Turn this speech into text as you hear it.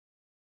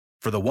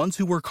For the ones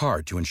who work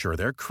hard to ensure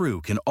their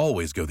crew can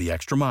always go the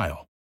extra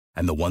mile,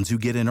 and the ones who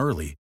get in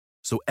early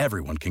so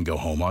everyone can go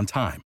home on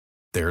time,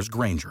 there's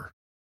Grainger,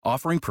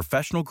 offering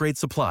professional-grade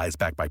supplies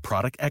backed by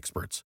product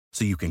experts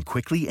so you can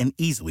quickly and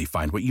easily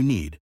find what you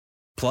need.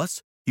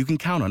 Plus, you can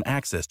count on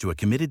access to a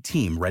committed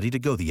team ready to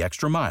go the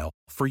extra mile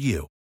for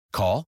you.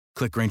 Call,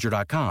 click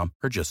Grainger.com,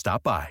 or just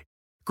stop by.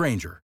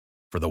 Grainger,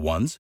 for the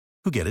ones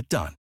who get it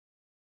done.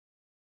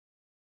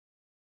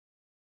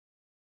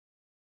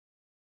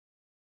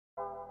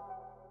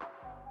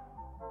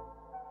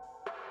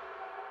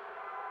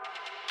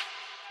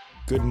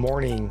 Good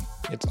morning.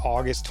 It's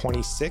August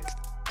 26th,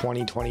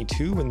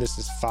 2022, and this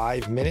is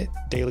 5-Minute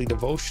Daily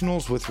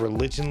Devotionals with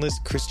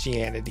Religionless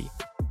Christianity.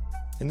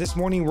 And this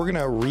morning, we're going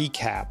to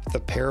recap the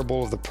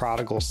parable of the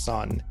prodigal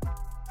son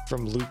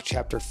from Luke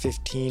chapter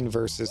 15,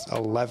 verses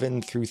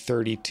 11 through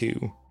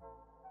 32.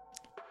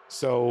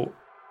 So,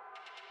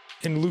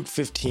 in Luke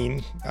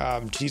 15,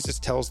 Jesus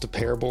tells the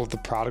parable of the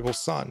prodigal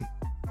son,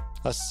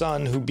 a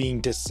son who, being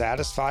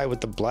dissatisfied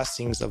with the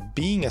blessings of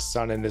being a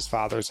son in his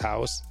father's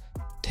house,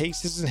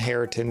 takes his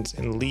inheritance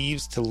and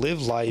leaves to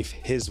live life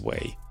his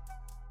way.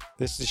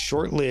 This is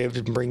short-lived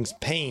and brings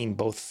pain,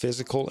 both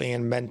physical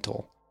and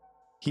mental.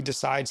 He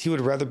decides he would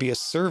rather be a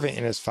servant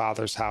in his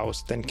father's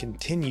house than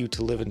continue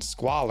to live in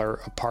squalor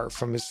apart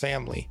from his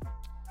family.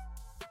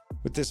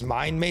 With his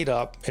mind made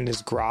up and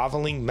his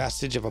groveling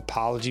message of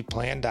apology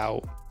planned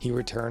out, he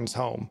returns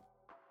home.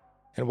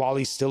 And while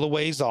he's still a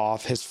ways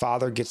off, his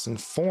father gets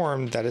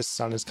informed that his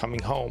son is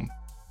coming home.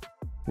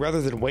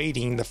 Rather than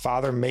waiting, the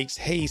father makes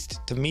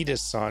haste to meet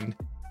his son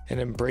and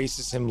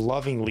embraces him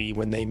lovingly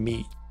when they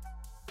meet.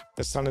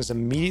 The son is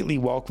immediately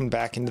welcomed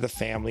back into the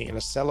family, and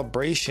a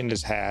celebration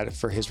is had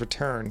for his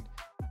return.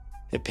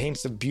 It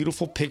paints a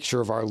beautiful picture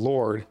of our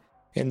Lord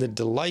and the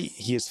delight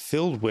he is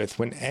filled with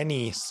when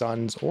any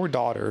sons or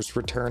daughters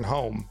return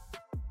home.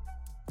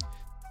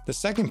 The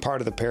second part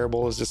of the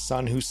parable is the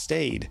son who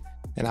stayed,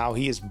 and how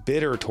he is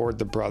bitter toward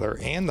the brother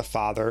and the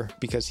father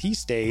because he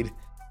stayed,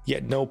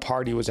 yet no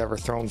party was ever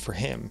thrown for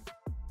him.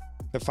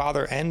 The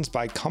father ends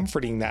by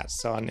comforting that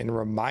son and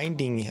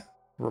reminding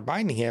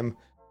him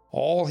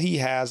all he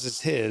has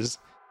is his,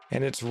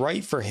 and it's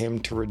right for him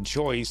to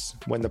rejoice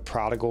when the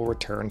prodigal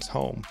returns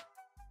home.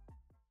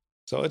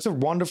 So it's a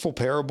wonderful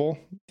parable,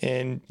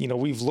 and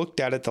we've looked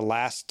at it the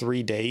last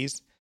 3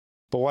 days,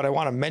 but what I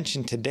want to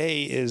mention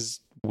today is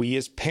we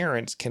as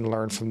parents can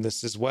learn from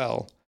this as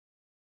well.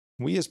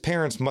 We as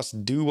parents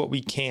must do what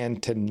we can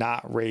to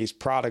not raise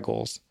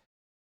prodigals.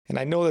 And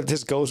I know that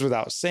this goes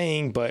without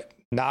saying, but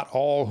not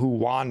all who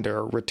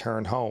wander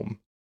return home.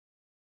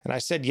 And I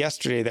said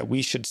yesterday that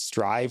we should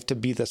strive to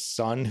be the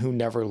son who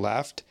never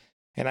left,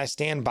 and I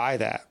stand by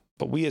that.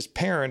 But we as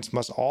parents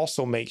must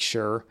also make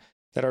sure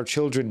that our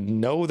children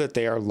know that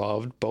they are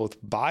loved both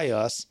by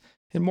us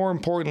and, more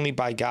importantly,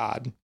 by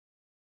God.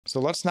 So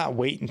let's not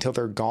wait until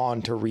they're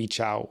gone to reach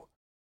out.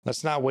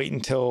 Let's not wait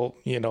until,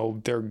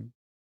 they're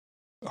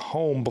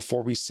home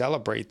before we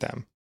celebrate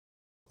them.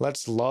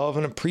 Let's love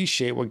and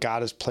appreciate what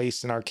God has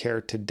placed in our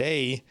care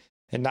today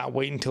and not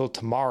wait until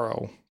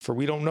tomorrow, for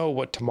we don't know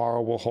what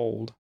tomorrow will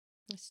hold.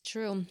 It's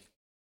true.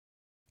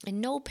 And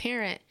no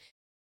parent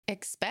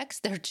expects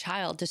their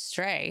child to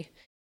stray.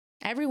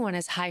 Everyone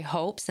has high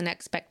hopes and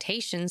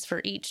expectations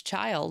for each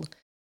child.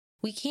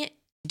 We can't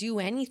do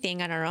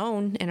anything on our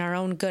own and our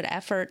own good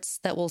efforts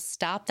that will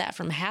stop that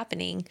from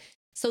happening.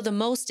 So the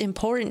most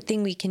important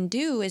thing we can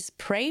do is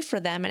pray for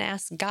them and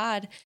ask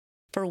God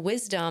for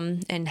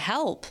wisdom and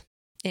help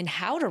in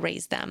how to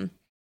raise them.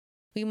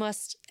 We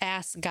must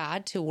ask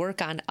God to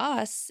work on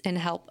us and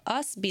help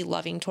us be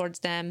loving towards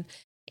them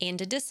and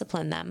to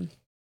discipline them.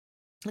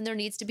 And there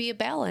needs to be a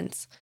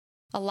balance.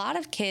 A lot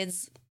of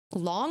kids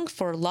long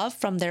for love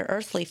from their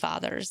earthly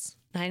fathers.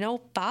 I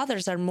know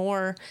fathers are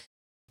more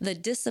the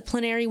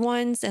disciplinary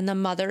ones and the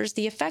mothers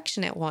the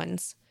affectionate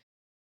ones.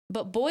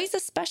 But boys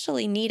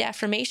especially need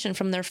affirmation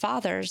from their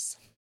fathers.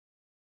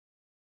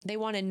 They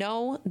want to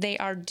know they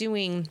are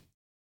doing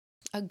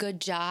a good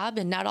job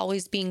and not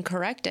always being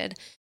corrected.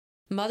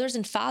 Mothers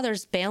and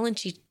fathers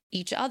balance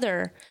each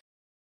other,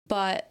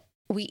 but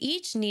we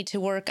each need to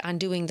work on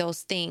doing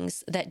those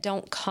things that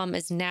don't come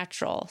as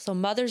natural. So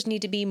mothers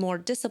need to be more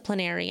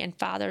disciplinary and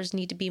fathers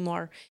need to be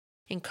more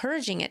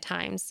encouraging at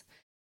times.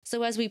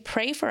 So as we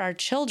pray for our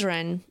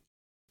children,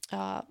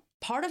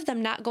 part of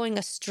them not going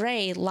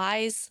astray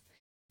lies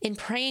in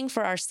praying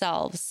for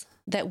ourselves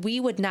that we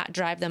would not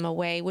drive them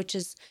away, which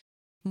is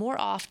more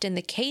often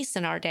the case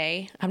in our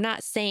day. I'm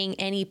not saying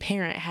any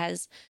parent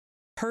has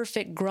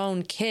perfect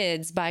grown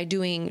kids by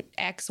doing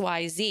X,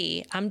 Y,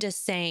 Z. I'm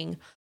just saying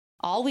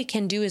all we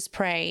can do is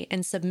pray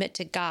and submit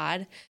to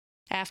God.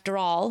 After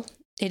all,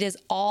 it is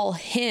all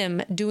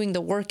Him doing the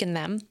work in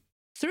them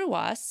through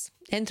us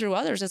and through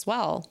others as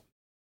well.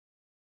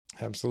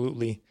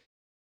 Absolutely.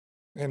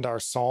 And our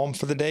psalm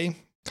for the day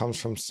comes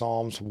from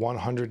Psalms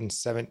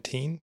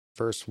 117,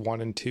 verse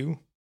 1 and 2.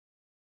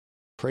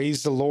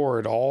 Praise the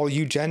Lord, all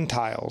you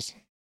Gentiles.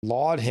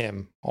 Laud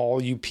him,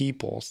 all you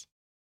peoples.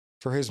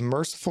 For his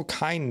merciful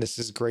kindness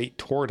is great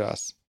toward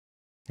us.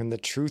 and the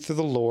truth of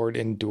the Lord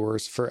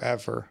endures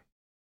forever.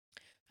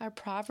 Our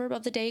proverb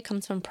of the day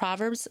comes from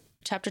Proverbs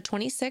chapter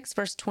 26,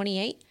 verse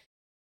 28.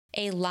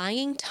 A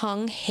lying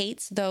tongue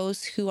hates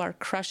those who are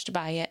crushed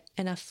by it,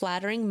 and a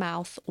flattering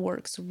mouth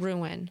works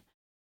ruin.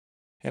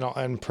 And I'll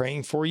end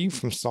praying for you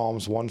from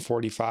Psalms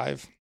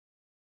 145.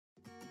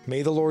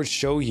 May the Lord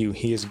show you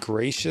he is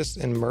gracious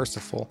and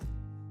merciful,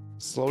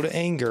 slow to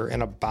anger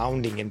and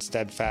abounding in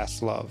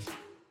steadfast love,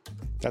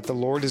 that the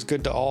Lord is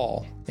good to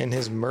all, and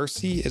his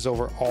mercy is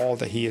over all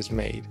that he has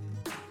made.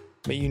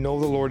 May you know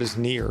the Lord is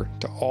near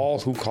to all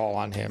who call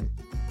on him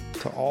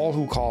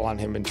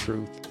in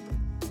truth,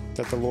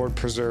 that the Lord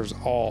preserves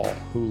all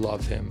who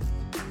love him.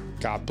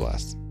 God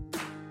bless.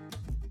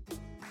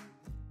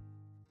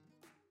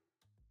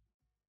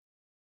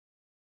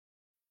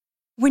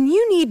 When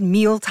you need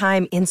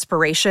mealtime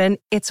inspiration,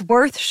 it's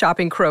worth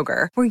shopping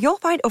Kroger, where you'll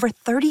find over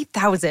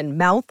 30,000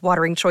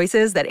 mouth-watering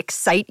choices that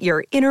excite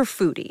your inner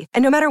foodie.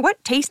 And no matter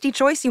what tasty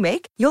choice you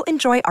make, you'll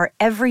enjoy our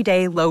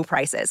everyday low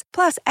prices,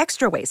 plus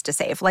extra ways to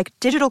save, like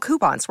digital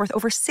coupons worth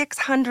over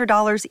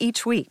 $600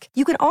 each week.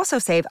 You can also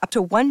save up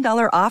to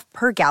 $1 off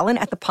per gallon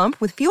at the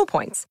pump with fuel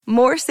points.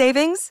 More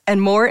savings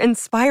and more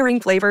inspiring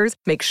flavors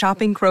make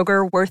shopping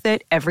Kroger worth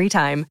it every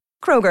time.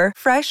 Kroger,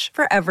 fresh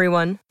for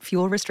everyone.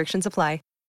 Fuel restrictions apply.